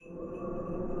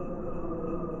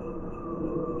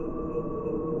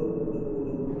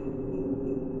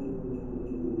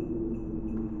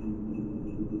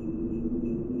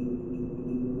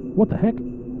What the heck?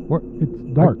 Where? It's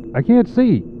dark. I can't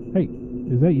see. Hey,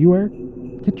 is that you, Eric?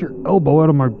 Get your elbow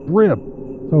out of my rib.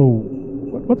 So,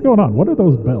 what's going on? What are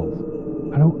those bells?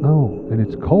 I don't know, and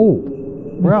it's cold.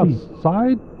 We're me see.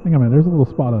 outside. Hang on a minute. There's a little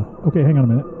spot of... Okay, hang on a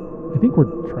minute. I think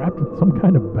we're trapped in some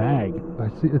kind of bag. I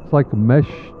see. It's like a mesh.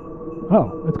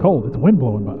 Oh, it's cold. It's wind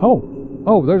blowing by.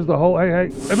 Oh, there's the hole. Hey,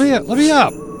 let me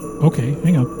up. Okay,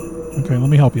 hang on. Okay,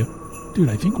 let me help you. Dude,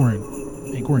 I think we're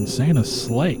in Santa's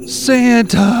sleigh.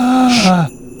 Santa!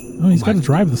 Oh, he's got to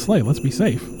drive the sleigh. Let's be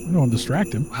safe. We don't want to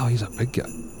distract him. Wow, he's a big guy.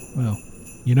 Well,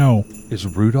 you know... Is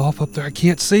Rudolph up there? I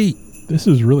can't see. This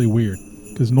is really weird,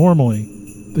 because normally,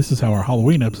 this is how our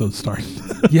Halloween episodes start.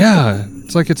 Yeah,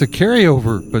 it's like it's a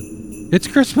carryover, but it's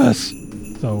Christmas.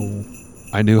 So...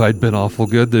 I knew I'd been awful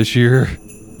good this year.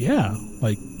 Yeah,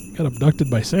 like, got abducted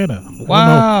by Santa.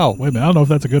 Wow! Wait a minute, I don't know if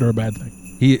that's a good or a bad thing.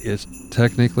 He is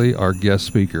technically our guest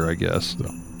speaker, I guess.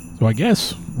 So I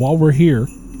guess, while we're here,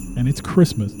 and it's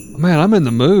Christmas... Man, I'm in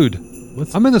the mood.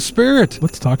 I'm in the spirit.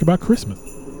 Let's talk about Christmas.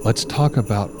 Let's talk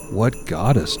about what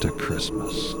got us to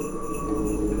Christmas.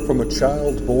 From a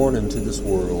child born into this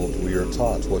world, we are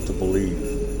taught what to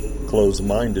believe.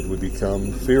 Closed-minded we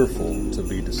become, fearful to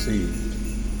be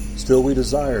deceived. Still we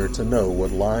desire to know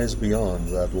what lies beyond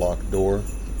that locked door.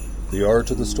 The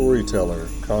art of the storyteller,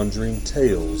 conjuring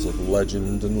tales of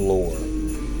legend and lore.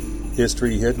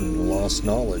 History hidden, lost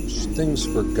knowledge, things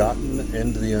forgotten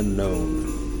and the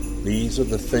unknown. These are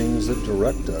the things that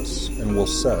direct us and will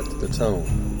set the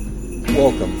tone.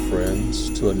 Welcome, friends,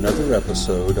 to another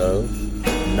episode of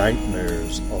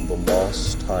Nightmares on the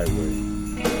Lost Highway.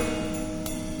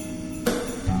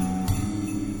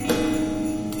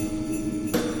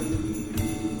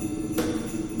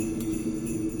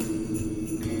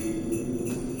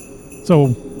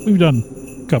 So, we've done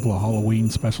a couple of Halloween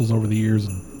specials over the years,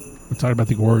 and we've talked about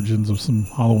the origins of some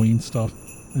Halloween stuff.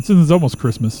 And since it's almost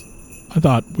Christmas, I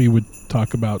thought we would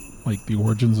talk about, like, the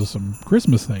origins of some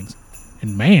Christmas things.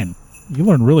 And man, you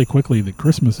learn really quickly that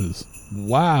Christmas is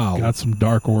got some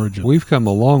dark origins. We've come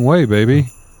a long way, baby.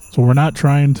 So we're not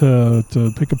trying to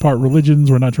pick apart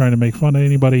religions. We're not trying to make fun of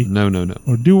anybody. No.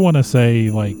 I do want to say,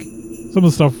 like, some of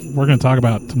the stuff we're going to talk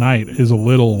about tonight is a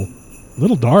little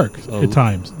dark at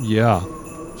times. Yeah.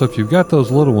 So if you've got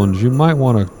those little ones, you might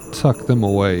want to tuck them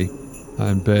away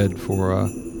in bed for a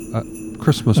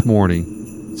Christmas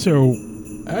morning. So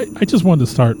I just wanted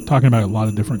to start talking about a lot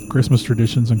of different Christmas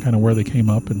traditions and kind of where they came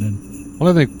up. And then, well,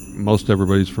 I think most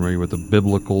everybody's familiar with the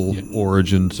biblical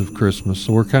origins of Christmas.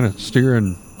 So we're kind of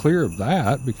steering clear of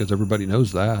that because everybody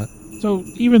knows that. So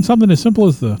even something as simple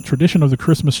as the tradition of the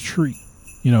Christmas tree.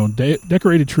 You know,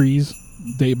 decorated trees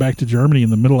date back to Germany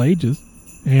in the Middle Ages.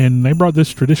 And they brought this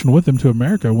tradition with them to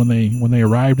America when they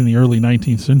arrived in the early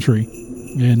 19th century.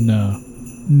 And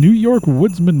New York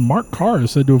woodsman Mark Carr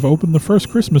is said to have opened the first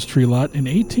Christmas tree lot in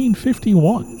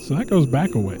 1851. So that goes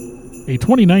back a way. A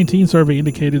 2019 survey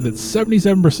indicated that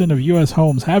 77% of U.S.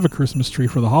 homes have a Christmas tree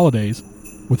for the holidays,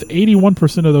 with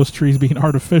 81% of those trees being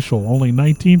artificial, only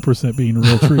 19% being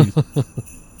real trees.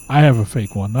 I have a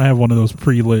fake one. I have one of those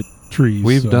pre-lit trees.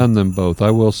 We've done them both.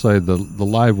 I will say the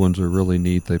live ones are really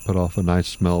neat. They put off a nice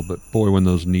smell, but boy, when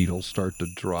those needles start to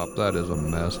drop, that is a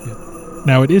mess.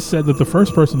 Now, it is said that the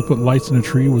first person to put lights in a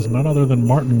tree was none other than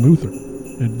Martin Luther.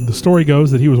 And the story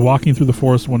goes that he was walking through the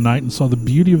forest one night and saw the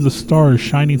beauty of the stars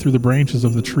shining through the branches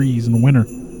of the trees in winter.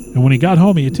 And when he got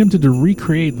home, he attempted to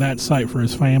recreate that sight for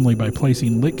his family by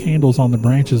placing lit candles on the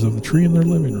branches of the tree in their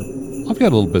living room. I've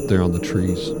got a little bit there on the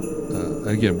trees.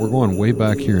 Again, we're going way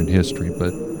back here in history,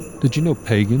 but did you know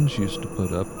pagans used to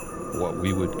put up what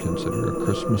we would consider a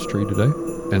Christmas tree today?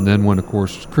 And then when, of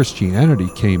course, Christianity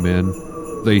came in,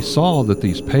 they saw that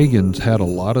these pagans had a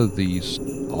lot of these,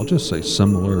 I'll just say,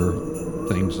 similar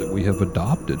things that we have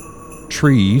adopted.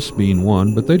 Trees being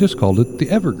one, but they just called it the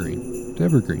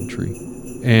evergreen tree.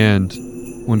 And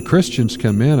when Christians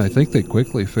come in, I think they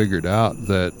quickly figured out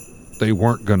that they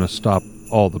weren't going to stop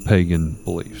all the pagan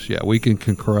beliefs. Yeah, we can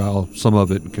corral some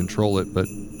of it and control it, but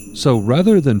so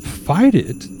rather than fight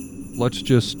it, let's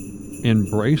just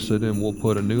embrace it and we'll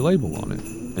put a new label on it.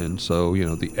 And so, you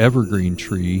know, the evergreen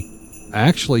tree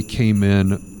actually came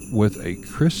in with a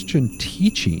Christian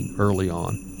teaching early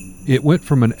on. It went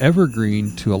from an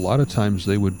evergreen to a lot of times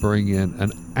they would bring in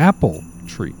an apple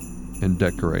tree and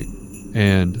decorate.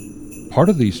 And part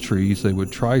of these trees they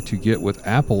would try to get with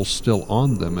apples still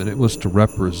on them, and it was to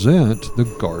represent the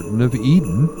Garden of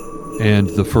Eden and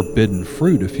the forbidden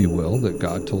fruit, if you will, that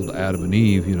God told Adam and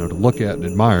Eve, you know, to look at and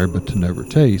admire, but to never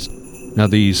taste. Now,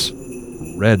 these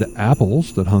red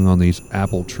apples that hung on these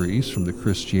apple trees from the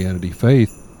Christianity faith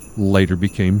later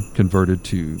became converted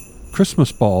to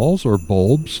Christmas balls or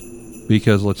bulbs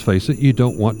because let's face it, you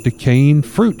don't want decaying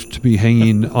fruit to be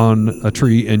hanging on a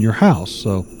tree in your house.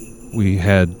 So we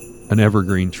had an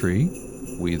evergreen tree.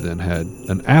 We then had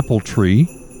an apple tree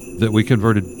that we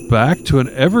converted back to an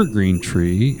evergreen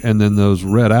tree, and then those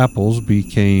red apples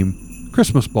became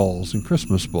Christmas balls and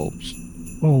Christmas bulbs.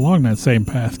 Well, along that same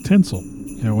path, tinsel.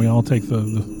 We all take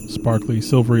the sparkly,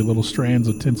 silvery little strands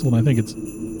of tinsel, and I think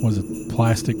was it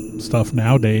plastic stuff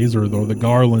nowadays, or the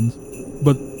garlands.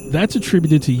 But that's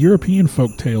attributed to European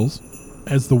folk tales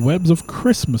as the webs of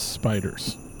Christmas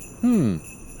spiders. And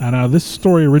this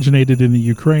story originated in the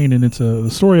Ukraine, and it's a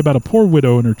story about a poor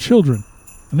widow and her children.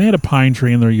 And they had a pine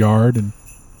tree in their yard, and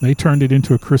they turned it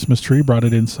into a Christmas tree, brought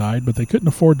it inside, but they couldn't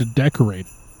afford to decorate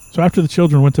it. So after the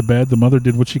children went to bed, the mother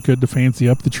did what she could to fancy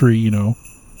up the tree,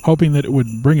 hoping that it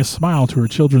would bring a smile to her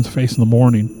children's face in the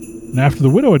morning. And after the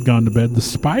widow had gone to bed, the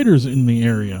spiders in the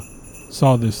area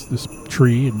saw this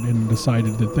tree and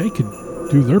decided that they could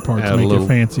do their part to make it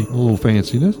fancy. A little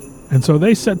fanciness. And so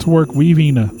they set to work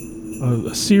weaving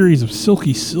a series of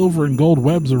silky silver and gold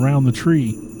webs around the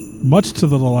tree, much to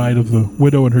the delight of the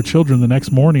widow and her children the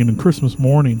next morning and Christmas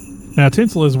morning. Now,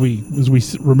 tinsel, as we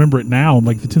remember it now,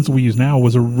 like the tinsel we use now,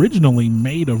 was originally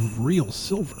made of real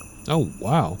silver. Oh,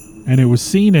 wow. And it was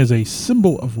seen as a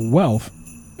symbol of wealth,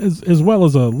 as well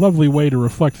as a lovely way to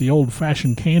reflect the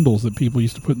old-fashioned candles that people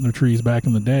used to put in their trees back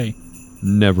in the day.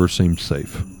 Never seemed safe.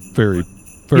 Very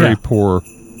poor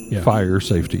fire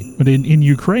safety. But in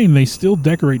Ukraine, they still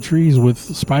decorate trees with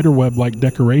spiderweb-like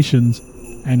decorations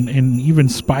and even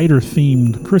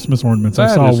spider-themed Christmas ornaments.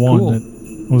 I saw one cool.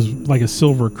 that was like a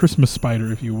silver Christmas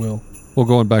spider, if you will. Well,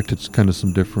 going back to kind of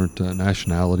some different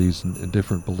nationalities and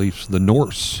different beliefs, the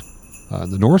Norse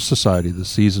society, the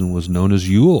season was known as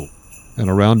Yule, and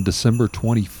around December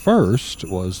 21st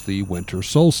was the winter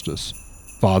solstice.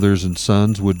 Fathers and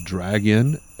sons would drag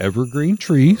in evergreen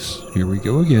trees, here we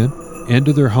go again,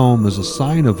 into their home as a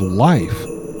sign of life,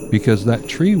 because that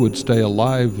tree would stay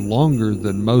alive longer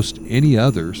than most any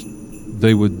others.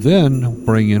 They would then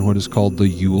bring in what is called the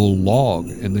Yule log,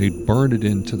 and they'd burn it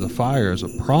into the fire as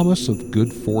a promise of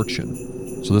good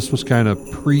fortune. So this was kind of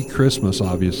pre-Christmas,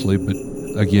 obviously, but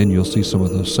again, you'll see some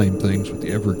of those same things with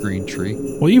the evergreen tree.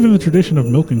 Well, even the tradition of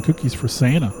milk and cookies for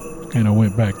Santa kind of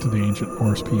went back to the ancient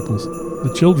Norse peoples.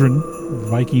 The children,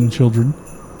 Viking children,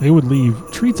 they would leave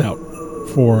treats out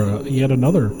for yet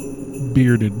another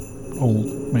bearded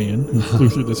old man who flew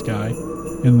through the sky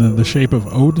in the shape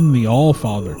of Odin the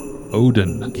All-Father.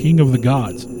 Odin, king of the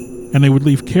gods. And they would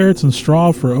leave carrots and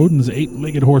straw for Odin's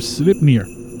 8-legged horse Sleipnir,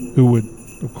 who would,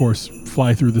 of course,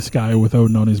 fly through the sky with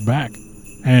Odin on his back.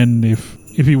 And if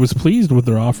he was pleased with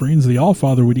their offerings, the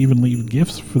All-Father would even leave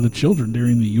gifts for the children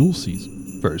during the Yule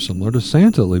season. very similar to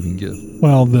Santa leaving gifts.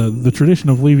 Well, the tradition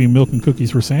of leaving milk and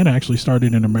cookies for Santa actually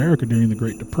started in America during the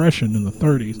Great Depression in the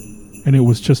 30s. And it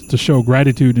was just to show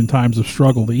gratitude in times of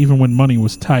struggle, that even when money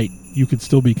was tight, you could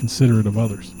still be considerate of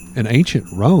others. In ancient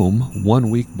Rome, 1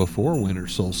 week before winter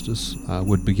solstice,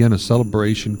 would begin a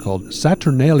celebration called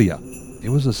Saturnalia. It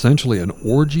was essentially an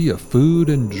orgy of food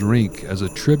and drink as a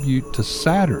tribute to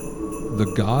Saturn,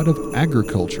 the god of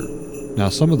agriculture. Now,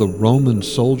 some of the Roman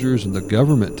soldiers and the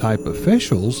government-type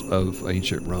officials of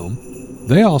ancient Rome,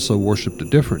 they also worshipped a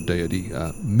different deity,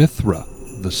 Mithra,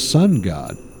 the sun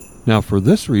god. Now, for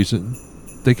this reason,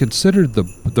 they considered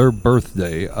their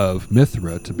birthday of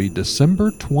Mithra to be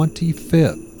December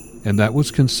 25th, and that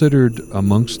was considered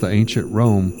amongst the ancient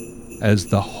Rome as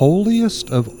the holiest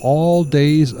of all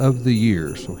days of the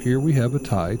year. So here we have a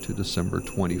tie to December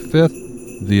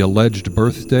 25th, the alleged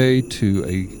birthday to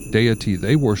a deity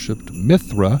they worshipped,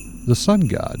 Mithra, the sun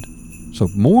god. So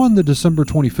more on the December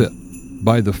 25th.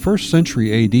 By the 1st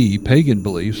century AD, pagan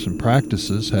beliefs and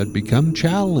practices had become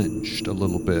challenged a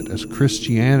little bit as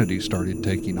Christianity started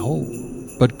taking hold.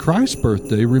 But Christ's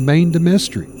birthday remained a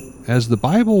mystery, as the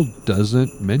Bible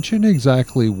doesn't mention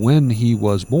exactly when he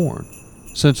was born.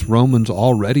 Since Romans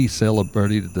already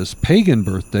celebrated this pagan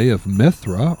birthday of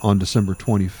Mithra on December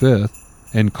 25th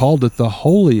and called it the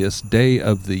holiest day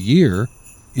of the year,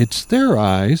 it's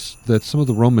theorized that some of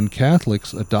the Roman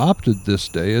Catholics adopted this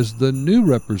day as the new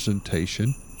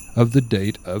representation of the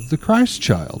date of the Christ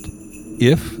child.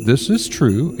 If this is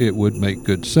true, it would make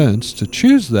good sense to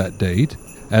choose that date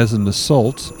as an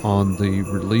assault on the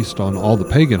released on all the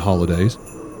pagan holidays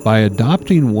by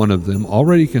adopting one of them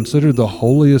already considered the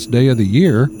holiest day of the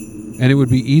year, and it would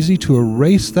be easy to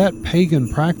erase that pagan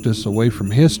practice away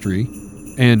from history,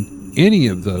 and any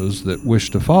of those that wish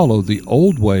to follow the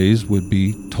old ways would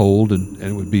be told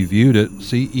and would be viewed at,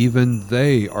 see, even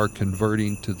they are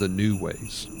converting to the new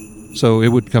ways. So it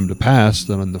would come to pass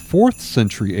that in the 4th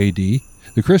century AD,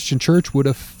 the Christian church would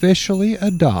officially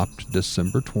adopt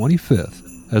December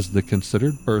 25th as the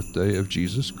considered birthday of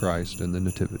Jesus Christ and the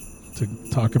Nativity. To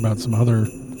talk about some other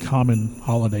common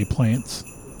holiday plants,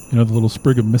 the little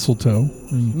sprig of mistletoe.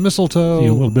 Mistletoe. See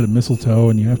a little bit of mistletoe,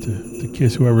 and you have to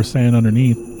kiss whoever's standing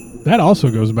underneath. That also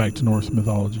goes back to Norse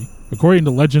mythology. According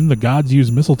to legend, the gods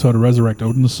used mistletoe to resurrect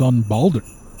Odin's son Balder.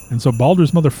 And so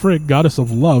Balder's mother Frigg, goddess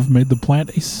of love, made the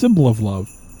plant a symbol of love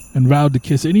and vowed to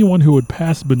kiss anyone who would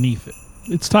pass beneath it.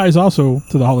 Its ties also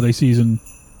to the holiday season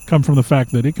come from the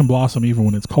fact that it can blossom even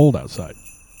when it's cold outside.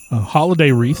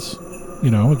 Holiday wreaths,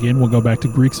 again, we'll go back to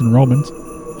Greeks and Romans.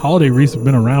 Holiday wreaths have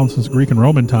been around since Greek and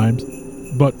Roman times,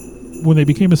 but when they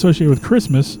became associated with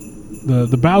Christmas,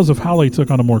 the boughs of holly took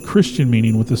on a more Christian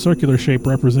meaning, with the circular shape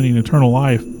representing eternal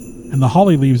life, and the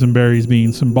holly leaves and berries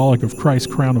being symbolic of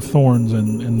Christ's crown of thorns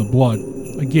and the blood.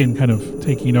 Again, kind of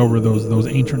taking over those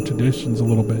ancient traditions a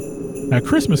little bit. Now,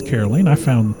 Christmas caroling, I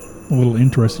found a little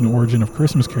interesting origin of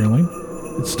Christmas caroling.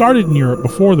 It started in Europe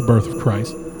before the birth of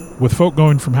Christ, with folk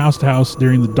going from house to house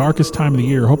during the darkest time of the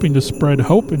year, hoping to spread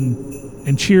hope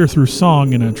and cheer through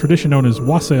song in a tradition known as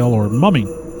wassail or mumming.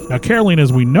 Now, caroling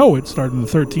as we know it started in the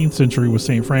 13th century with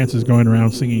St. Francis going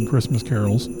around singing Christmas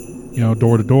carols,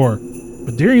 door to door.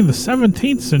 But during the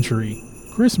 17th century,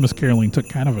 Christmas caroling took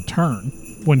kind of a turn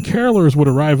when carolers would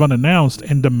arrive unannounced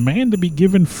and demand to be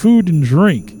given food and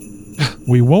drink.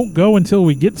 We won't go until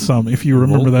we get some, if you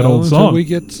remember that old song. Until we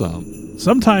get some.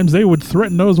 Sometimes they would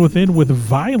threaten those within with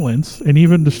violence and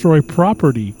even destroy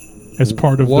property as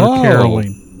part of their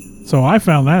caroling. So I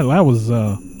found that was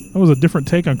a different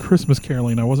take on Christmas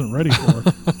caroling I wasn't ready for.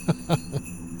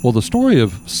 Well, the story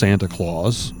of Santa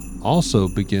Claus also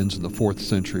begins in the 4th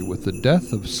century with the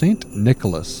death of Saint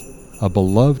Nicholas, a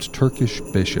beloved Turkish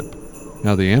bishop.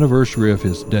 Now, the anniversary of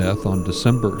his death on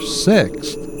December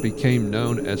 6th became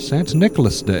known as St.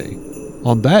 Nicholas Day.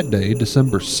 On that day,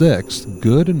 December 6th,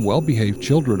 good and well-behaved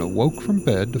children awoke from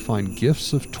bed to find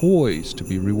gifts of toys to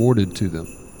be rewarded to them.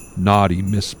 Naughty,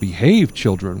 misbehaved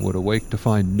children would awake to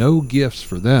find no gifts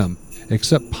for them,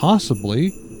 except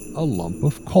possibly a lump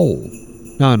of coal.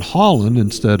 Now, in Holland,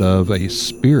 instead of a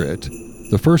spirit,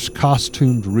 the first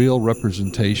costumed real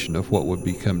representation of what would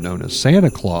become known as Santa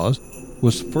Claus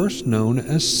was first known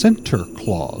as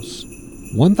Sinterklaas.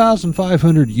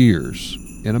 1,500 years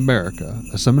in America,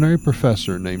 a seminary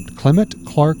professor named Clement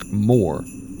Clark Moore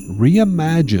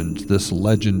reimagined this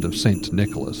legend of St.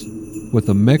 Nicholas with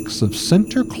a mix of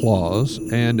Sinterklaas,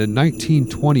 and in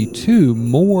 1922,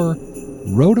 Moore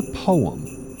wrote a poem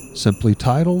simply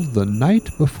titled The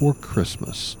Night Before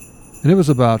Christmas. And it was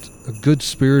about a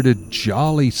good-spirited,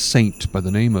 jolly saint by the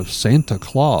name of Santa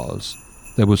Claus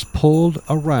that was pulled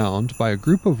around by a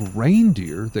group of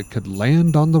reindeer that could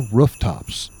land on the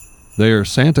rooftops. There,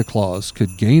 Santa Claus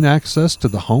could gain access to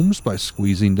the homes by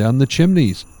squeezing down the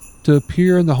chimneys to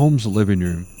appear in the home's living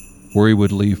room, where he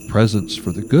would leave presents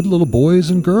for the good little boys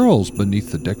and girls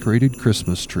beneath the decorated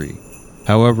Christmas tree.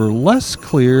 However, less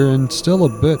clear and still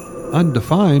a bit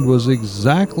undefined was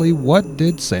exactly what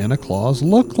did Santa Claus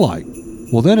look like.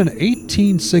 Well, then in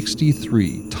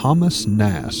 1863, Thomas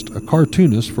Nast, a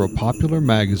cartoonist for a popular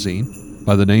magazine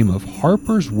by the name of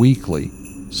Harper's Weekly,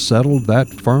 settled that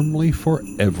firmly for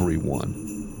everyone.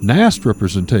 Nast's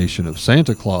representation of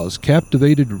Santa Claus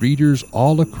captivated readers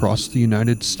all across the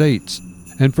United States,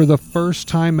 and for the first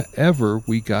time ever,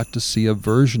 we got to see a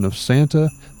version of Santa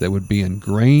that would be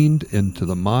ingrained into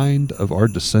the mind of our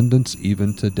descendants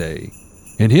even today.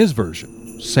 In his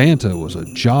version, Santa was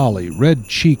a jolly,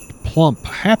 red-cheeked, plump,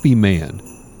 happy man.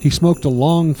 He smoked a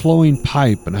long, flowing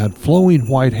pipe and had flowing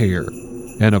white hair,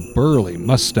 and a burly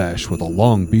mustache with a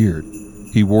long beard.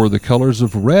 He wore the colors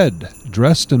of red,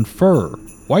 dressed in fur,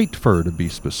 white fur to be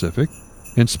specific,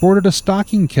 and sported a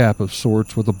stocking cap of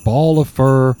sorts with a ball of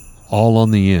fur all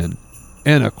on the end.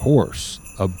 And, of course,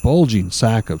 a bulging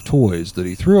sack of toys that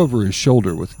he threw over his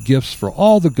shoulder with gifts for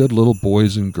all the good little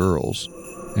boys and girls.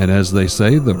 And as they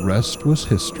say, the rest was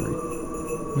history.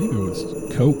 Maybe it was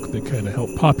Coke that kind of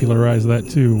helped popularize that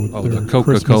too. With their the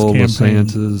Coca-Cola Christmas campaign.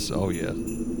 Santas. Oh, yeah.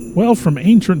 Well, from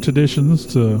ancient traditions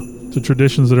to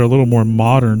traditions that are a little more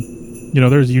modern,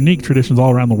 there's unique traditions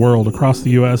all around the world, across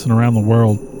the U.S. and around the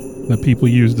world, that people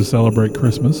use to celebrate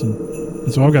Christmas.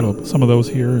 And so I've got some of those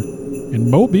here. In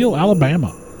Mobile,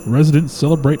 Alabama, residents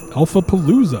celebrate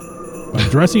Elfapalooza by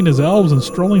dressing as elves and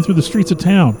strolling through the streets of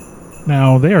town.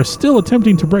 Now, they are still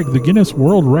attempting to break the Guinness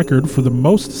World Record for the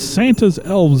most Santa's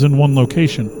elves in one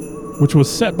location, which was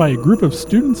set by a group of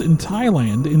students in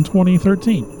Thailand in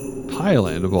 2013.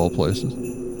 Thailand, of all places.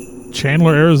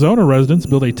 Chandler, Arizona residents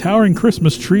built a towering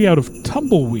Christmas tree out of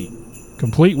tumbleweed,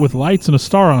 complete with lights and a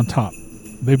star on top.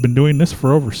 They've been doing this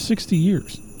for over 60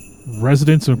 years.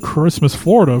 Residents of Christmas,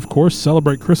 Florida, of course,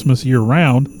 celebrate Christmas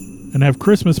year-round and have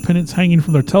Christmas pennants hanging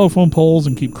from their telephone poles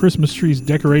and keep Christmas trees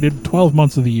decorated 12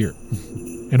 months of the year.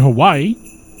 In Hawaii,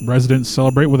 residents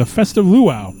celebrate with a festive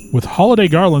luau with holiday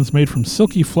garlands made from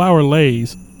silky flower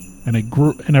leis and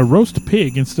a roast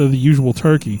pig instead of the usual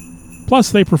turkey.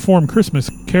 Plus, they perform Christmas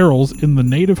carols in the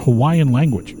native Hawaiian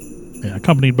language,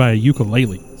 accompanied by a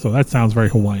ukulele. So that sounds very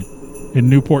Hawaiian. In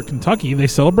Newport, Kentucky, they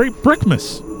celebrate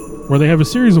Brickmas, where they have a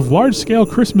series of large-scale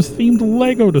Christmas-themed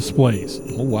Lego displays.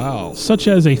 Oh, wow. Such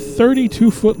as a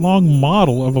 32-foot-long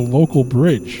model of a local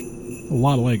bridge. A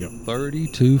lot of Lego.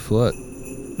 32 foot.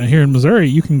 Now here in Missouri,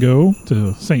 you can go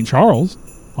to St. Charles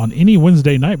on any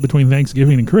Wednesday night between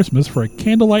Thanksgiving and Christmas for a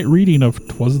candlelight reading of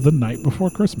 'Twas the Night Before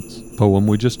Christmas. Poem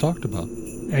we just talked about.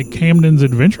 At Camden's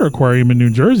Adventure Aquarium in New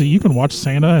Jersey, you can watch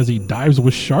Santa as he dives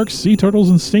with sharks, sea turtles,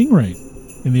 and stingrays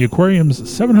in the aquarium's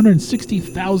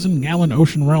 760,000-gallon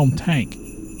Ocean Realm tank.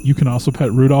 You can also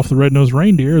pet Rudolph the Red-Nosed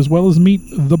Reindeer as well as meet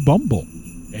the Bumble,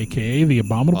 a.k.a. the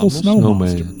Abominable Snow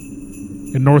Monster.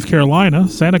 In North Carolina,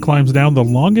 Santa climbs down the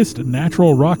longest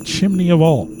natural rock chimney of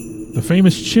all, the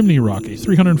famous Chimney Rock, a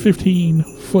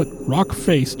 315-foot rock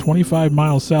face 25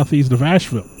 miles southeast of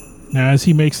Asheville. Now, as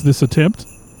he makes this attempt,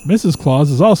 Mrs.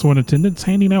 Claus is also in attendance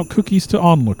handing out cookies to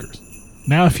onlookers.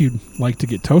 Now, if you'd like to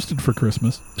get toasted for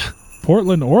Christmas,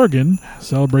 Portland, Oregon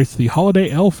celebrates the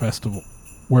Holiday Ale Festival,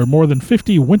 where more than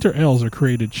 50 winter ales are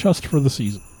created just for the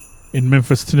season. In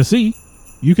Memphis, Tennessee,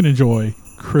 you can enjoy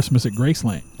Christmas at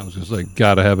Graceland. I was going to say,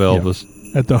 gotta have Elvis.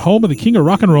 Yeah. At the home of the king of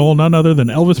rock and roll, none other than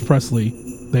Elvis Presley,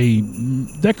 they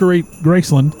decorate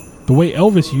Graceland the way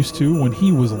Elvis used to when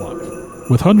he was alive,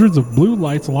 with hundreds of blue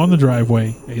lights along the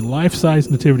driveway, a life-size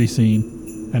nativity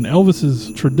scene, and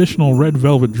Elvis's traditional red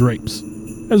velvet drapes,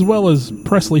 as well as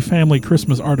Presley family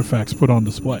Christmas artifacts put on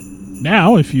display.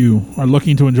 Now, if you are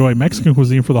looking to enjoy Mexican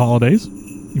cuisine for the holidays,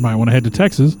 you might want to head to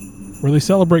Texas, where they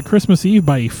celebrate Christmas Eve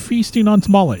by feasting on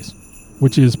tamales,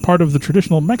 which is part of the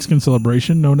traditional Mexican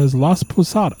celebration known as Las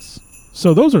Posadas.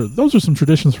 So those are some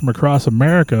traditions from across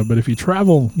America, but if you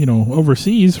travel,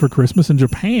 overseas for Christmas in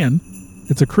Japan,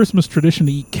 it's a Christmas tradition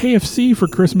to eat KFC for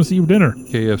Christmas Eve dinner.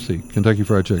 KFC, Kentucky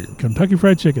Fried Chicken. Kentucky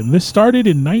Fried Chicken. This started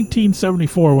in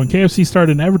 1974 when KFC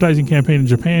started an advertising campaign in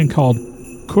Japan called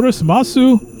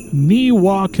Kuroshimasu ni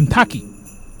wa Kentucky,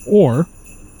 or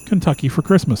Kentucky for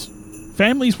Christmas.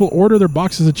 Families will order their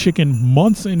boxes of chicken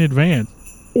months in advance,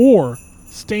 or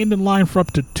stand in line for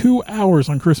up to 2 hours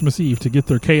on Christmas Eve to get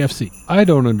their KFC. I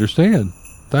don't understand.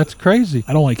 That's crazy.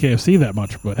 I don't like KFC that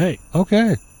much, but hey.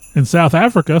 Okay. In South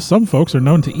Africa, some folks are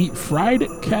known to eat fried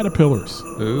caterpillars.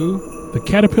 Ooh. The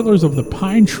caterpillars of the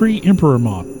pine tree emperor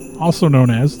moth, also known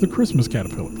as the Christmas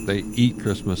caterpillar. They eat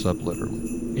Christmas up literally.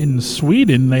 In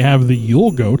Sweden, they have the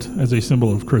Yule goat as a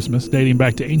symbol of Christmas, dating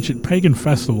back to ancient pagan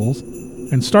festivals.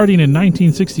 And starting in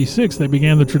 1966, they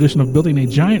began the tradition of building a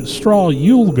giant straw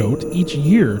Yule goat each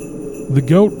year. The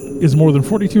goat is more than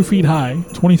 42 feet high,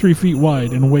 23 feet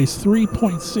wide, and weighs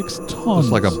 3.6 tons.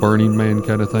 It's like a Burning Man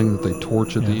kind of thing that they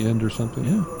torch at the end or something?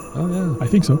 Yeah. Oh, yeah. I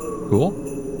think so. Cool.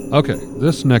 Okay,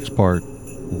 this next part,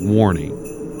 warning.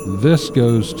 This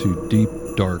goes to deep,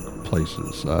 dark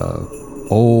places.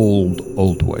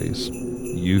 Old ways.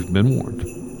 You've been warned.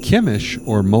 Chemosh,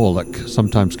 or Molech,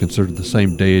 sometimes considered the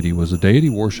same deity, was a deity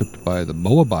worshipped by the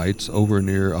Moabites over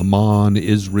near Ammon,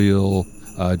 Israel,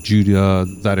 Judah,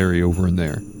 that area over in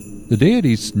there. The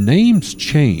deities' names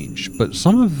changed, but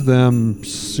some of them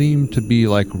seem to be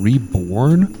like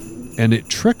reborn, and it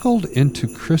trickled into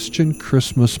Christian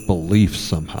Christmas beliefs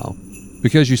somehow.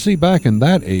 Because you see, back in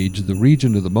that age, the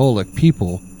region of the Molech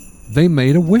people, they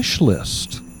made a wish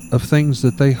list of things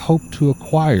that they hoped to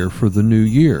acquire for the new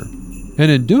year. And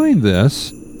in doing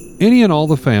this, any and all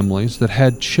the families that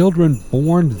had children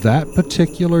born that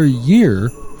particular year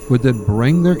would then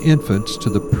bring their infants to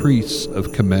the priests of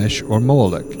Chemosh or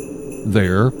Molech.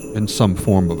 There, in some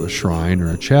form of a shrine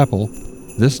or a chapel,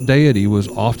 this deity was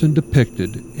often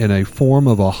depicted in a form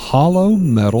of a hollow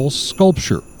metal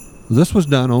sculpture. This was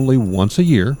done only once a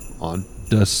year, on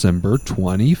December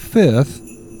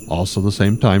 25th, also the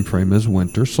same time frame as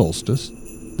winter solstice.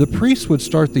 The priests would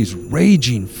start these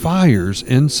raging fires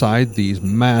inside these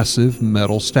massive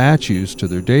metal statues to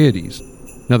their deities.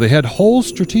 Now, they had holes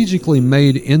strategically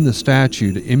made in the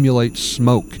statue to emulate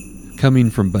smoke coming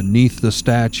from beneath the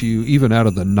statue, even out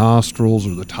of the nostrils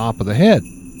or the top of the head.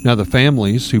 Now, the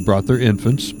families who brought their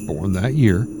infants, born that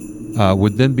year,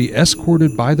 would then be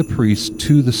escorted by the priests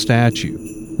to the statue,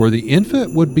 where the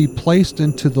infant would be placed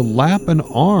into the lap and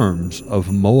arms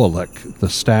of Molech, the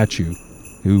statue,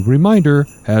 who, reminder,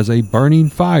 has a burning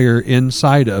fire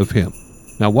inside of him.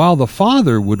 Now, while the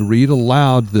father would read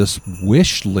aloud this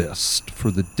wish list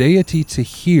for the deity to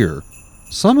hear,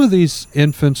 some of these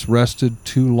infants rested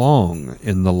too long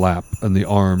in the lap and the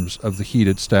arms of the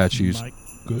heated statues. My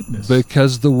goodness.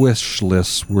 Because the wish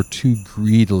lists were too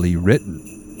greedily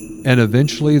written, and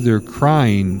eventually their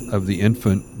crying of the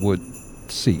infant would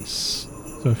cease.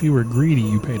 So if you were greedy,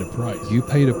 you paid a price. You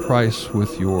paid a price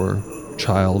with your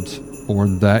child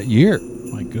born that year.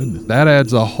 My goodness. That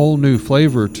adds a whole new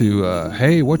flavor to,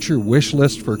 hey, what's your wish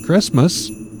list for Christmas?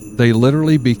 They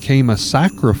literally became a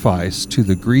sacrifice to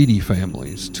the greedy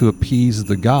families to appease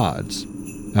the gods.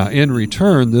 Now, in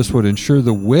return, this would ensure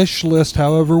the wish list,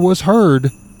 however, was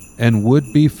heard and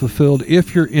would be fulfilled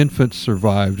if your infant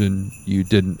survived and you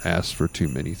didn't ask for too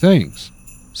many things.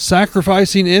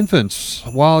 Sacrificing infants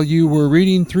while you were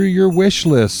reading through your wish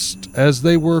list as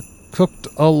they were cooked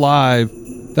alive.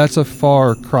 That's a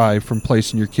far cry from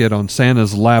placing your kid on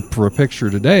Santa's lap for a picture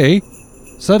today.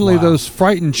 Suddenly, Wow. those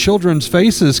frightened children's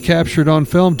faces captured on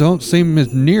film don't seem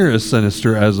as near as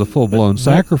sinister as a full-blown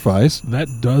sacrifice.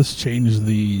 That does change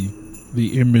the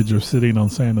image of sitting on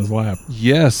Santa's lap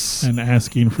Yes. and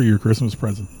asking for your Christmas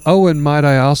present. Oh, and might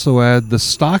I also add the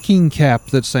stocking cap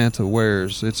that Santa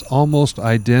wears. It's almost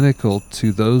identical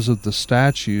to those of the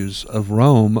statues of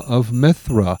Rome of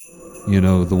Mithra. You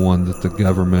know, the one that the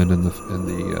government and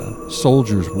the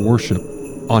soldiers worship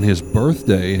on his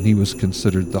birthday, and he was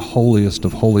considered the holiest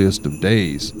of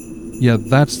days. Yeah,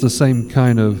 that's the same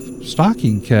kind of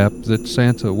stocking cap that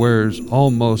Santa wears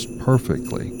almost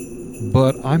perfectly.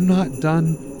 But I'm not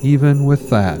done even with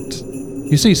that.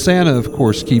 You see, Santa, of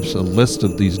course, keeps a list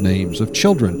of these names of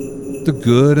children, the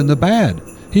good and the bad.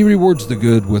 He rewards the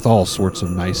good with all sorts of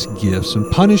nice gifts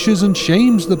and punishes and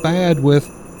shames the bad with,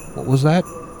 what was that?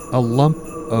 A lump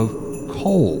of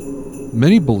coal.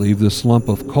 Many believe this lump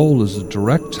of coal is a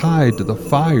direct tie to the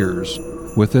fires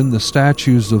within the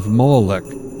statues of Molech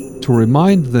to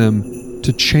remind them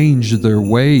to change their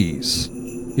ways.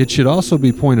 It should also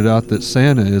be pointed out that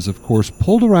Santa is, of course,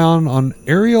 pulled around on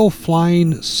aerial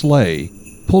flying sleigh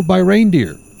pulled by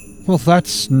reindeer. Well,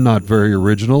 that's not very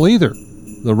original either.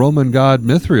 The Roman god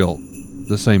Mithriel,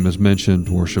 the same as mentioned,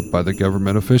 worshipped by the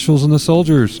government officials and the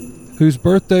soldiers, whose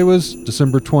birthday was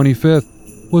December 25th,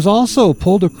 was also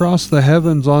pulled across the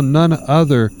heavens on none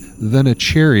other than a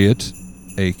chariot,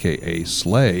 aka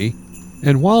sleigh,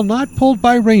 and while not pulled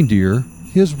by reindeer,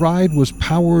 his ride was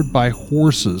powered by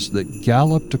horses that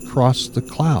galloped across the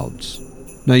clouds.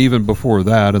 Now, even before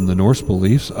that, in the Norse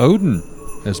beliefs, Odin,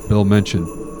 as Bill mentioned,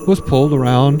 was pulled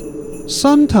around,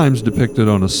 sometimes depicted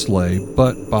on a sleigh,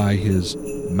 but by his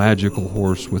magical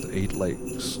horse with 8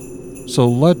 legs. So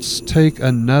let's take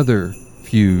another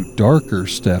few darker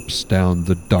steps down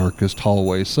the darkest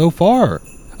hallway so far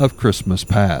of Christmas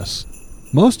Pass.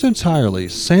 Most entirely,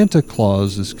 Santa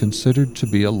Claus is considered to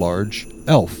be a large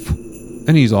elf,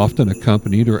 and he's often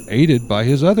accompanied or aided by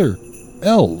his other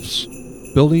elves,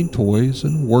 building toys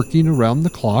and working around the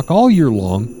clock all year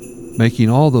long, making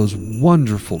all those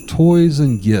wonderful toys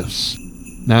and gifts.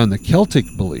 Now, in the Celtic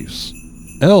beliefs,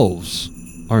 elves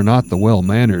are not the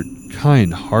well-mannered,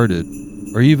 kind-hearted,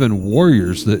 or even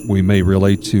warriors that we may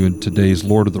relate to in today's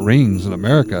Lord of the Rings in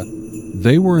America.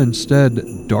 They were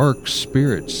instead dark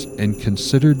spirits and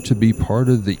considered to be part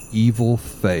of the evil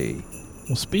Fae.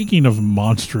 Well, speaking of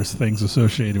monstrous things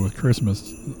associated with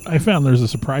Christmas, I found there's a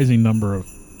surprising number of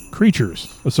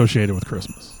creatures associated with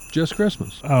Christmas. Just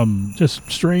Christmas.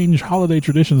 Just strange holiday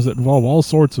traditions that involve all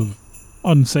sorts of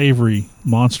unsavory,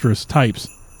 monstrous types.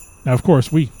 Now, of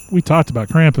course, we talked about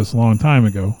Krampus a long time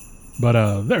ago, but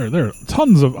there are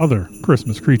tons of other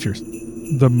Christmas creatures.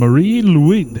 The Marie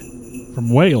Louise from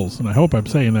Wales, and I hope I'm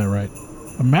saying that right.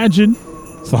 Imagine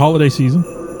it's the holiday season.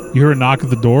 You hear a knock at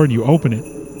the door and you open it,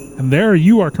 and there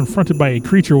you are confronted by a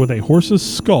creature with a horse's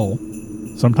skull,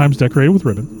 sometimes decorated with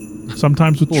ribbon,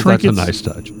 sometimes with trinkets. That's a nice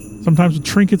touch. Sometimes with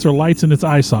trinkets or lights in its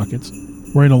eye sockets,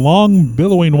 wearing a long,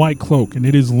 billowing white cloak, and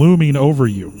it is looming over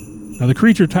you. Now, the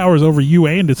creature towers over you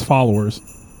and its followers,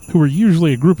 who are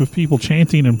usually a group of people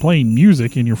chanting and playing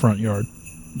music in your front yard.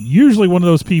 Usually one of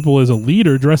those people is a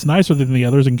leader dressed nicer than the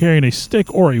others and carrying a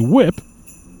stick or a whip,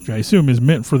 which I assume is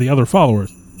meant for the other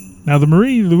followers. Now, the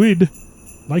Marie Louise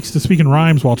likes to speak in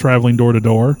rhymes while traveling door to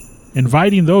door,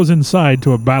 inviting those inside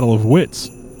to a battle of wits,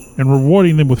 and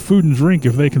rewarding them with food and drink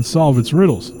if they can solve its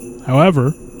riddles.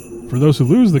 However, for those who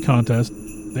lose the contest,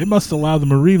 they must allow the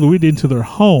Marie Louise into their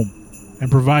home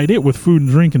and provide it with food and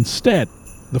drink instead.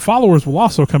 The followers will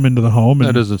also come into the home.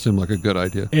 That doesn't seem like a good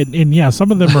idea. And yeah,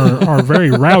 some of them are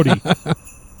very rowdy.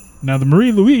 Now, the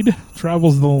Marie Louise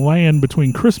travels the land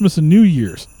between Christmas and New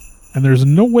Year's, and there's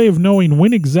no way of knowing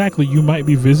when exactly you might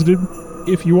be visited,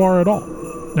 if you are at all.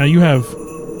 Now, you have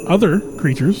Other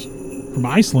creatures from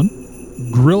Iceland,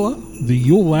 Grilla, the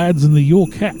Yule Lads, and the Yule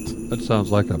Cat. That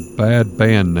sounds like a bad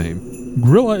band name.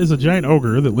 Grilla is a giant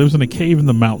ogre that lives in a cave in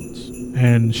the mountains,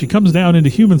 and she comes down into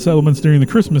human settlements during the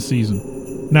Christmas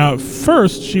season. Now, at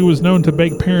first, she was known to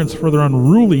beg parents for their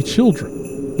unruly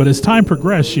children, but as time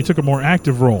progressed, she took a more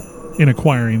active role in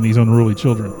acquiring these unruly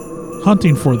children,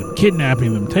 hunting for them,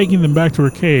 kidnapping them, taking them back to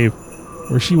her cave,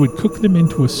 where she would cook them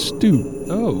into a stew.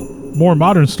 Oh. More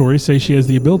modern stories say she has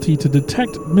the ability to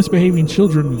detect misbehaving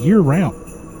children year-round,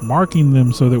 marking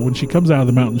them so that when she comes out of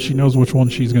the mountain, she knows which one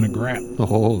she's going to grab.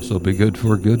 Oh, so be good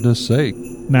for goodness sake.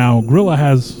 Now, Grilla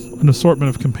has an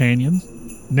assortment of companions,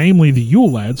 namely the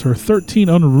Yule Lads, her 13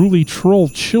 unruly troll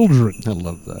children. I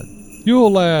love that.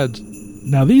 Yule Lads.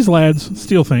 Now, these lads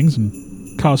steal things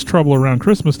and cause trouble around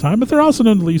Christmas time, but they're also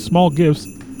known to leave small gifts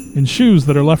and shoes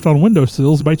that are left on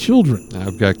windowsills by children.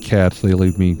 I've got cats. They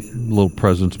leave me little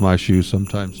presents in my shoes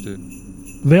sometimes, too.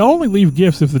 They only leave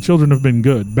gifts if the children have been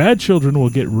good. Bad children will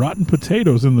get rotten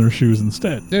potatoes in their shoes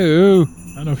instead. Ew.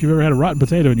 I don't know if you've ever had a rotten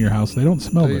potato in your house. They don't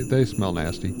smell good. They smell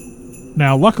nasty.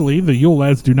 Now, luckily, the Yule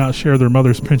Lads do not share their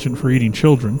mother's penchant for eating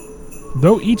children,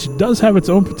 though each does have its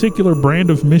own particular brand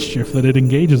of mischief that it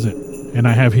engages in. And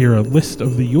I have here a list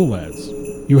of the Yule Lads.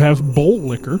 You have Bowl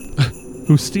Licker,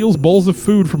 who steals bowls of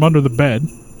food from under the bed.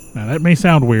 Now, that may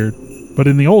sound weird, but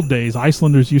in the old days,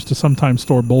 Icelanders used to sometimes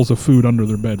store bowls of food under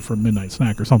their bed for a midnight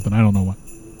snack or something. I don't know what.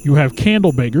 You have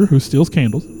Candle Beggar, who steals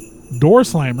candles. Door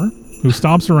Slammer, who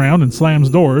stomps around and slams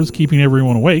doors, keeping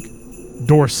everyone awake.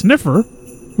 Door Sniffer,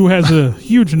 who has a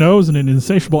huge nose and an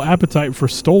insatiable appetite for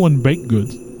stolen baked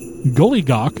goods.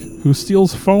 Gullygawk, who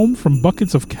steals foam from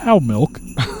buckets of cow milk.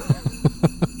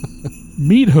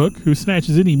 Meat Hook, who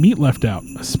snatches any meat left out,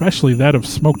 especially that of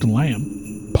smoked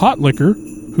lamb. Pot Licker,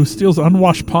 who steals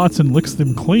unwashed pots and licks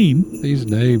them clean. These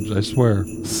names, I swear.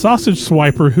 Sausage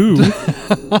Swiper, who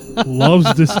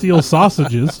loves to steal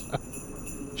sausages.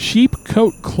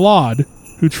 Sheepcoat Clod,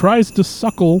 who tries to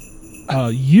suckle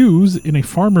ewes in a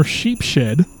farmer's sheep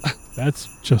shed. That's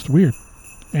just weird.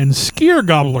 And Skyr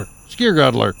Gobbler, Skyr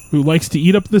Gobbler, who likes to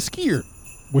eat up the skyr,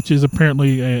 which is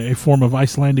apparently a form of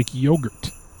Icelandic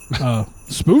yogurt.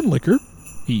 Spoon Licker,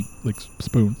 he licks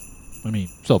spoons.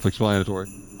 Self-explanatory.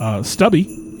 Stubby,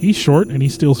 he's short and he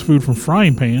steals food from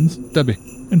frying pans. Debbie.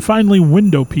 And finally,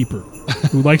 Window Peeper,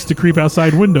 who likes to creep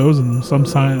outside windows and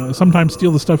sometimes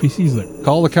steal the stuff he sees there.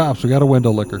 Call the cops. We got a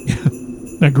window licker.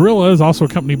 Now, Grilla is also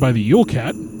accompanied by the Yule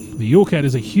Cat. The Yule Cat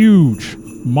is a huge,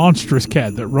 monstrous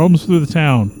cat that roams through the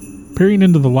town, peering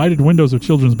into the lighted windows of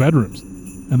children's bedrooms.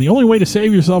 And the only way to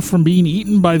save yourself from being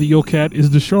eaten by the Yule Cat is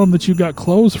to show him that you got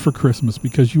clothes for Christmas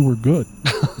because you were good.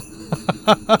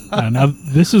 Now,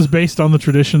 this is based on the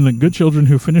tradition that good children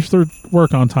who finished their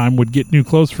work on time would get new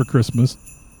clothes for Christmas,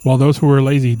 while those who were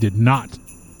lazy did not.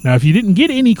 Now, if you didn't get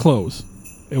any clothes,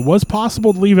 it was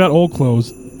possible to leave out old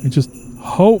clothes and just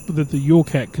hope that the Yule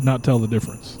Cat could not tell the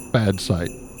difference. Bad sight.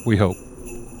 We hope.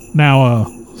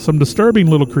 Now, some disturbing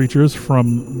little creatures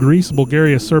from Greece,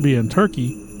 Bulgaria, Serbia, and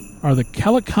Turkey are the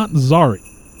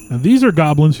Kalakantzari. Now, these are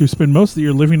goblins who spend most of the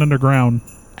year living underground,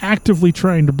 actively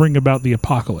trying to bring about the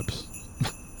apocalypse.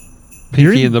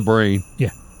 Pinky in the brain. Yeah.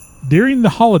 During the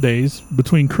holidays,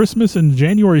 between Christmas and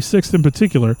January 6th in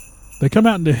particular, they come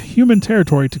out into human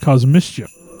territory to cause mischief,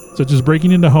 such as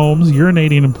breaking into homes,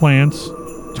 urinating in plants,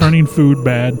 turning food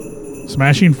bad,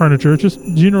 smashing furniture, just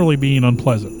generally being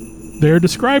unpleasant. They are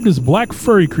described as black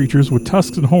furry creatures with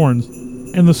tusks and horns,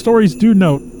 and the stories do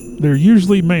note they're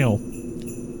usually male,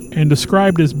 and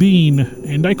described as being,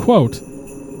 and I quote,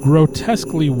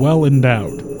 grotesquely well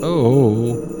endowed.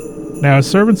 Oh. Now, as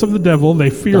servants of the devil, they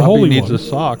fear Dobby Holy needs Water. a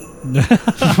sock.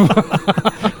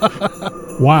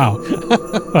 Wow.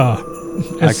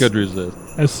 I could resist.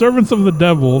 As servants of the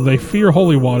devil, they fear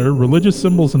holy water, religious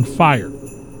symbols, and fire.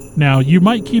 Now, you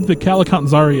might keep the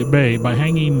Kalakantzari at bay by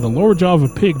hanging the lower jaw of a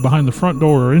pig behind the front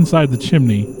door or inside the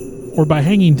chimney, or by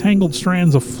hanging tangled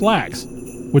strands of flax,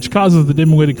 which causes the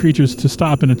dim-witted creatures to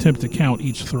stop and attempt to count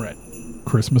each threat.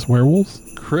 Christmas werewolves?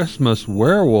 Christmas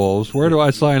werewolves? Where do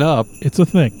I sign up? It's a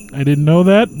thing. I didn't know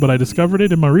that, but I discovered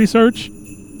it in my research.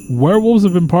 Werewolves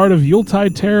have been part of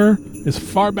Yuletide terror as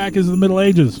far back as the Middle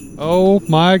Ages. Oh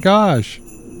my gosh.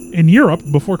 In Europe,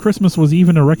 before Christmas was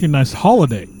even a recognized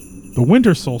holiday, the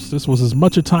winter solstice was as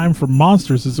much a time for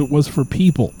monsters as it was for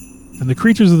people, and the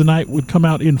creatures of the night would come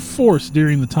out in force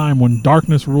during the time when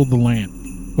darkness ruled the land.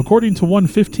 According to one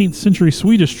 15th century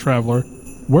Swedish traveler,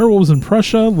 werewolves in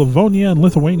Prussia, Livonia, and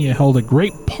Lithuania held a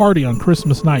great party on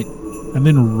Christmas night and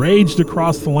then raged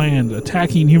across the land,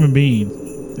 attacking human beings.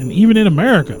 And even in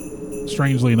America,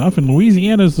 strangely enough, in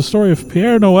Louisiana is the story of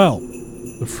Pierre Noël,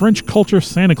 the French culture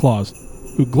Santa Claus,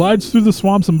 who glides through the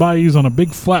swamps and bayous on a big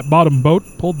flat-bottomed boat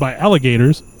pulled by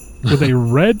alligators with a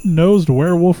red-nosed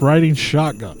werewolf riding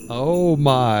shotgun. Oh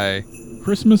my!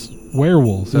 Christmas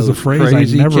werewolves is a Those phrase I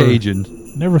crazy never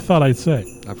Cajuns. thought I'd say.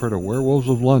 I've heard of werewolves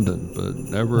of London, but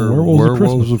never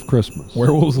Werewolves of of Christmas.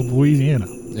 Werewolves of Louisiana.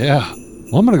 Yeah.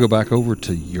 Well, I'm going to go back over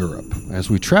to Europe. As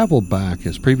we travel back,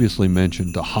 as previously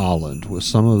mentioned, to Holland with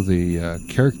some of the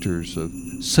characters of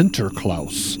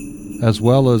Sinterklaas, as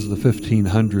well as the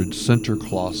 1500s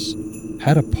Sinterklaas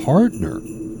had a partner.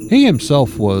 He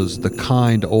himself was the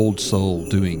kind old soul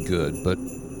doing good, but,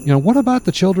 what about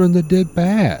the children that did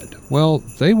bad? Well,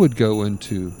 they would go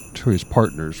into his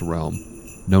partner's realm,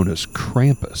 known as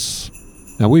Krampus.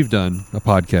 Now, we've done a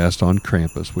podcast on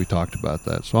Krampus. We talked about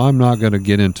that, so I'm not going to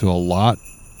get into a lot,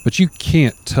 but you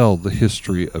can't tell the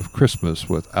history of Christmas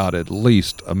without at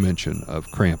least a mention of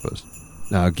Krampus.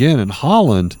 Now, again, in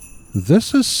Holland,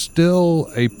 this is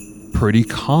still a pretty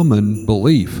common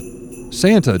belief.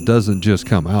 Santa doesn't just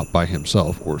come out by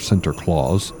himself, or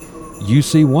Sinterklaas. You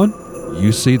see one,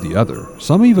 you see the other.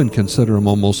 Some even consider them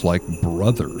almost like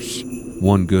brothers.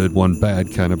 One good, one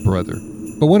bad kind of brother.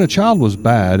 But when a child was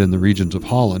bad in the regions of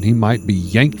Holland, he might be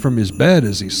yanked from his bed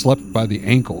as he slept by the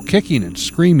ankle, kicking and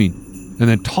screaming, and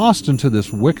then tossed into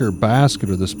this wicker basket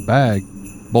or this bag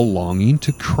belonging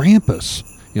to Krampus.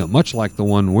 Much like the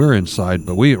one we're inside,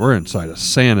 but we're inside a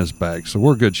Santa's bag, so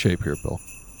we're good shape here, Bill.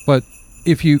 But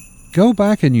if you go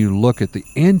back and you look at the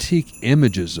antique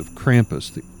images of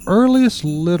Krampus, the earliest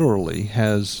literally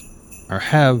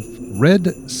have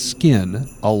red skin,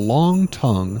 a long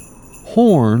tongue,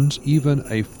 horns, even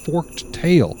a forked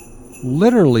tail.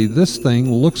 Literally, this thing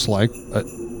looks like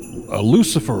a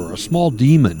Lucifer, a small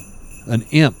demon, an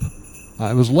imp.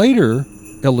 It was later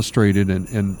illustrated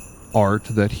in art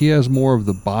that he has more of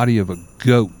the body of a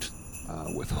goat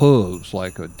with hooves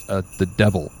like the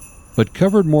devil, but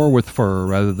covered more with fur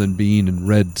rather than being in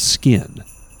red skin.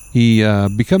 He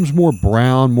becomes more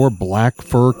brown, more black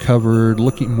fur covered,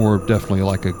 looking more definitely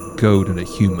like a goat and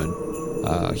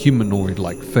a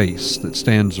humanoid-like face that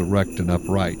stands erect and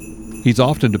upright. He's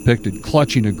often depicted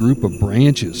clutching a group of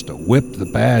branches to whip the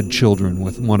bad children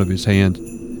with one of his hands,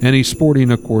 and he's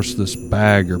sporting, of course, this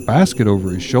bag or basket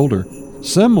over his shoulder,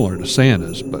 similar to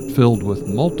Santa's, but filled with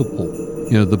multiple,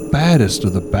 the baddest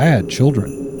of the bad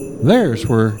children. There's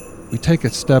where we take a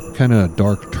step, kind of a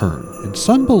dark turn. In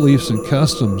some beliefs and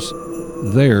customs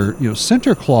there,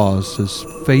 Sinterklaas has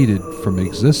faded from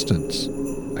existence.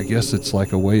 I guess it's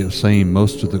like a way of saying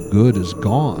most of the good is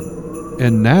gone.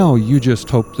 And now you just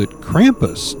hope that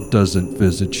Krampus doesn't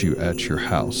visit you at your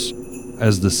house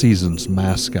as the season's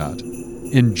mascot.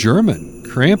 In German,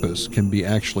 Krampus can be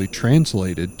actually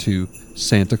translated to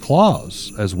Santa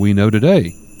Claus, as we know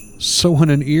today. So in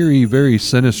an eerie, very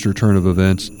sinister turn of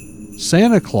events,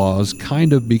 Santa Claus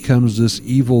kind of becomes this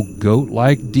evil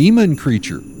goat-like demon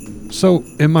creature. So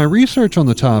in my research on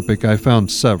the topic, I found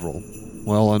several,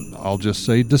 I'll just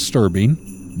say disturbing,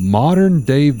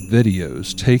 modern-day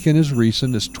videos taken as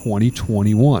recent as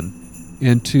 2021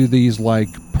 into these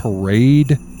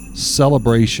parade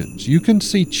celebrations. You can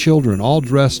see children all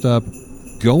dressed up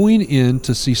going in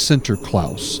to see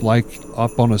Sinterklaas,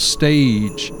 up on a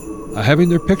stage, having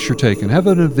their picture taken,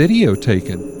 having a video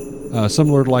taken,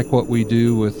 similar to what we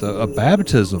do with a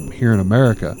baptism here in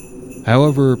America.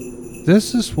 However,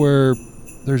 this is where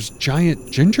there's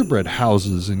giant gingerbread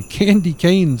houses and candy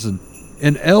canes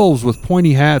and elves with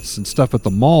pointy hats and stuff at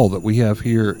the mall that we have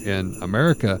here in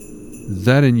America,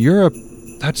 that in Europe,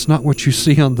 that's not what you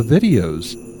see on the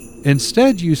videos.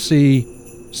 Instead, you see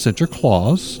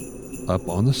Sinterklaas up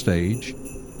on the stage.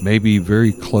 Maybe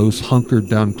very close, hunkered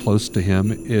down close to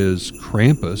him is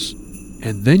Krampus.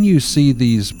 And then you see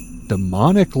these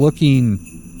demonic-looking,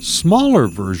 smaller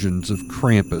versions of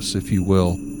Krampus, if you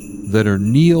will, that are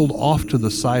kneeled off to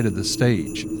the side of the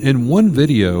stage. In one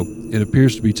video, it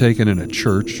appears to be taken in a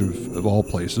church of all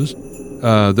places.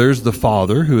 There's the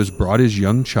father who has brought his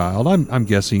young child, I'm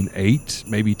guessing 8,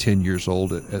 maybe 10 years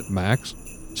old at max,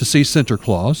 to see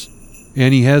Sinterklaas.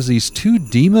 And he has these two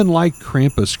demon-like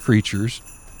Krampus creatures,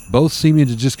 both seeming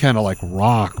to just kind of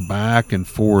rock back and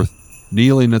forth,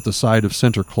 kneeling at the side of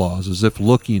Sinterklaas as if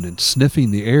looking and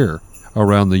sniffing the air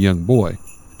around the young boy.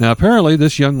 Now, apparently,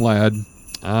 this young lad,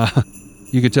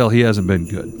 you can tell he hasn't been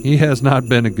good. He has not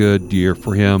been a good year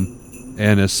for him.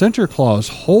 And as Sinterklaas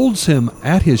holds him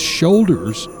at his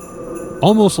shoulders,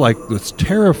 almost like this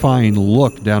terrifying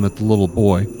look down at the little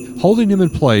boy, holding him in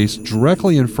place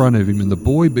directly in front of him, and the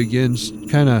boy begins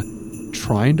kind of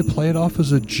trying to play it off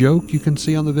as a joke, you can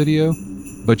see on the video.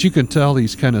 But you can tell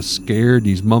he's kind of scared.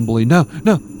 He's mumbling, no,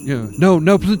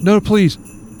 please.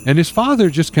 And his father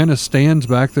just kind of stands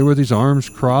back there with his arms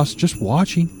crossed, just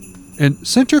watching. And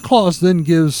Santa Claus then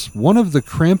gives one of the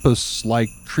Krampus-like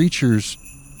creatures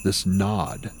this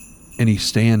nod. And he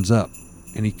stands up.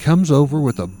 And he comes over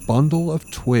with a bundle of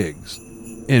twigs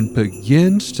and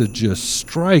begins to just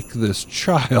strike this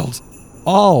child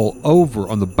all over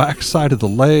on the back side of the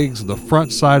legs, the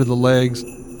front side of the legs.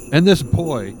 And this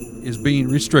boy is being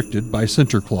restricted by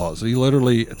Santa Claus. He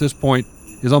literally, at this point,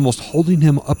 is almost holding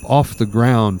him up off the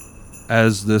ground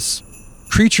as this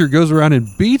creature goes around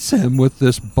and beats him with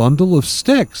this bundle of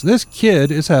sticks. This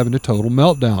kid is having a total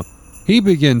meltdown. He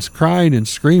begins crying and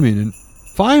screaming, and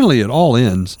finally it all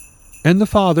ends. And the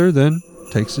father then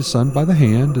takes his son by the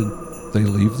hand, and they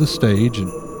leave the stage.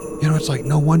 And, it's like,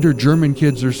 no wonder German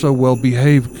kids are so well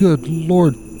behaved. Good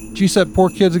Lord. Geez, that poor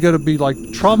kid's got to be like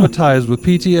traumatized with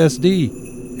PTSD.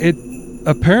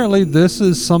 Apparently this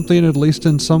is something, at least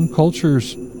in some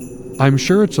cultures, I'm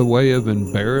sure it's a way of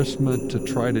embarrassment to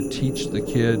try to teach the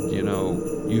kid,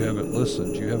 you haven't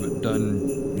listened, you haven't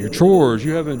done your chores,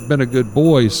 you haven't been a good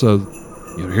boy, so,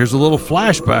 here's a little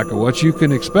flashback of what you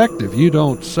can expect if you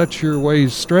don't set your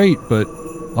ways straight. But,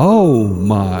 oh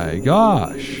my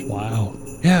gosh. Wow.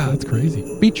 Yeah. That's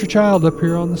crazy. Beat your child up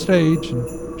here on the stage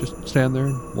and just stand there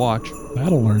and watch.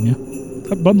 That'll learn you.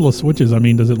 That bundle of switches,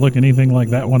 does it look anything like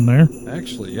that one there?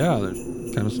 Actually, yeah, there's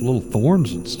kind of some little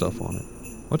thorns and stuff on it.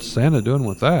 What's Santa doing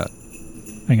with that?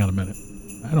 Hang on a minute.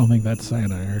 I don't think that's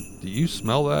Santa, Eric. Do you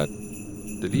smell that?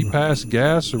 Did he pass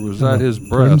gas, or was that his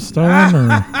breath? Brimstone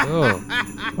or... Oh.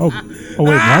 Oh,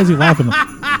 wait, why is he laughing?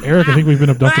 Eric, I think we've been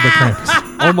abducted by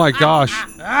Krampus. Oh my gosh.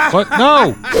 What?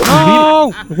 No!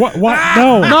 No! What?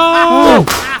 No! No!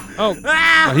 Oh,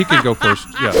 well, he can go first.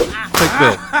 Yeah. Take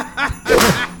Bill.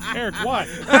 Eric, what?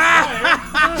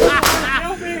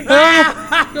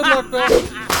 Good luck, Bill.